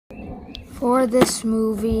For this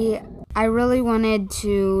movie, I really wanted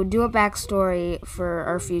to do a backstory for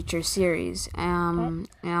our future series.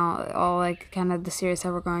 All like kind of the series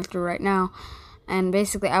that we're going through right now. And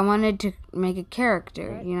basically, I wanted to make a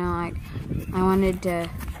character. I wanted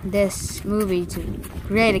this movie to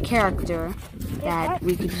create a character that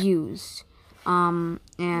we could use. And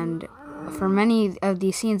for many of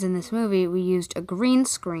these scenes in this movie, we used a green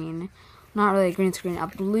screen. Not really a green screen, a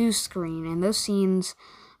blue screen. And those scenes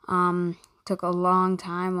took a long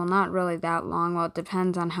time. Well, not really that long. Well, it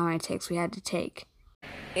depends on how many takes we had to take.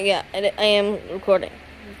 Yeah, I am recording.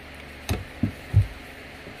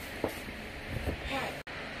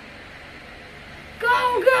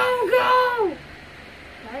 Go, go, go!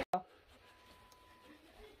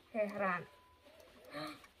 Okay, hold on.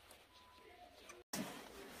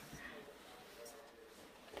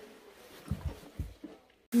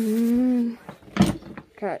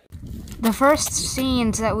 Cut. The first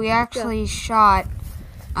scenes that we actually shot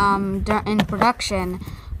in production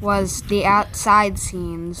was the outside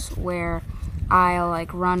scenes where I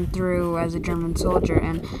run through as a German soldier,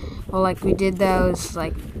 and we did those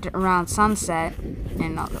around sunset,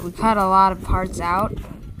 and we cut a lot of parts out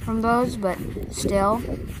from those, but still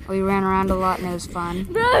we ran around a lot and it was fun.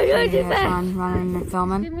 Bro, you're we had fun running and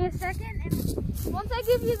filming. Give me a second, and once I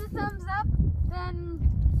give you the thumbs up, then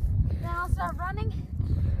I'll start running.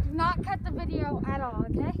 Do not cut the video at all,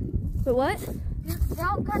 okay? But what?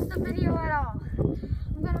 Don't cut the video at all.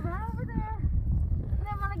 I'm gonna run over there, and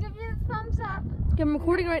then when I give you the thumbs up. Okay, I'm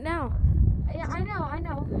recording right now. Yeah, I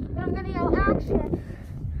know. But I'm gonna yell action,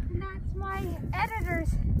 and that's my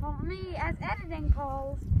editors, me as editing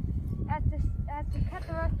calls, as to cut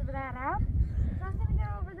the rest of that out. So I'm gonna go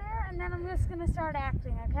over there, and then I'm just gonna start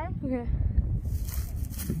acting, okay? Okay.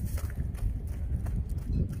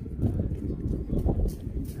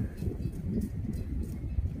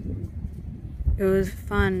 It was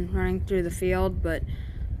fun running through the field, but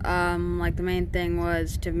the main thing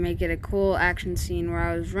was to make it a cool action scene where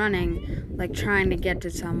I was running, trying to get to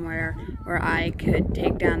somewhere where I could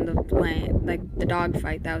take down the plane, the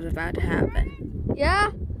dogfight that was about to happen. Yeah?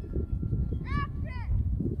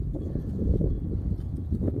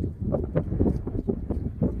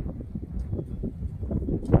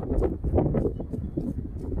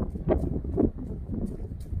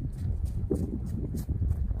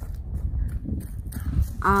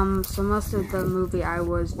 So most of the movie I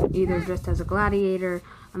was either dressed as a gladiator,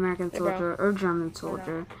 American soldier, or German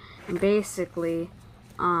soldier. And basically,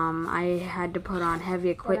 I had to put on heavy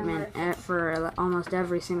equipment for almost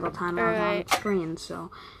every single time I was on the screen.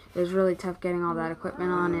 So it was really tough getting all that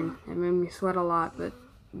equipment on, and it made me sweat a lot,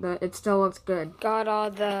 but it still looks good. Got all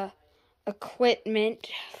the equipment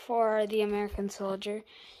for the American soldier.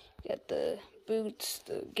 Got the boots,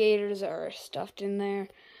 the gaiters are stuffed in there.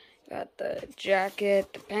 Got the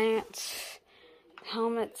jacket, the pants,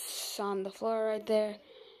 helmets on the floor right there,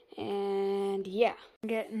 and yeah.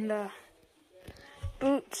 Getting the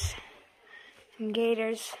boots and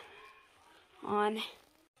gaiters on.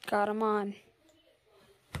 Got them on.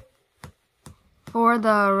 For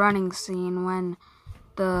the running scene, when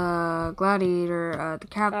the gladiator, the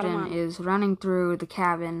captain, is running through the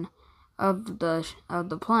cabin of the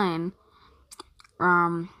plane,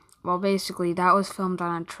 basically that was filmed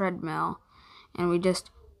on a treadmill, and we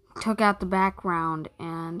just took out the background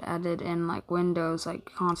and added in windows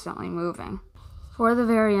constantly moving. For the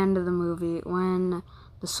very end of the movie, when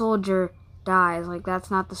the soldier dies,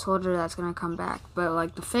 that's not the soldier that's gonna come back,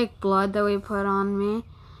 but the fake blood that we put on me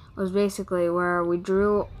was basically where we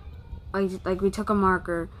drew, we took a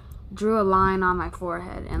marker, drew a line on my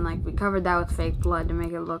forehead, and we covered that with fake blood to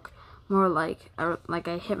make it look more like I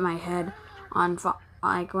hit my head on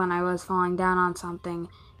when I was falling down on something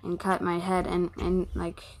and cut my head and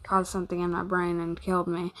caused something in my brain and killed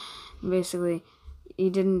me. And basically, he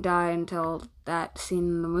didn't die until that scene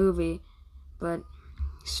in the movie, but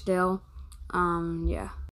still, yeah.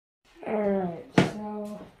 Alright,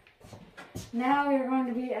 so now we're going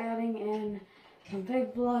to be adding in some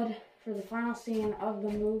fake blood for the final scene of the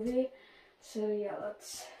movie. So yeah,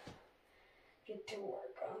 let's get to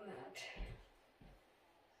work on that.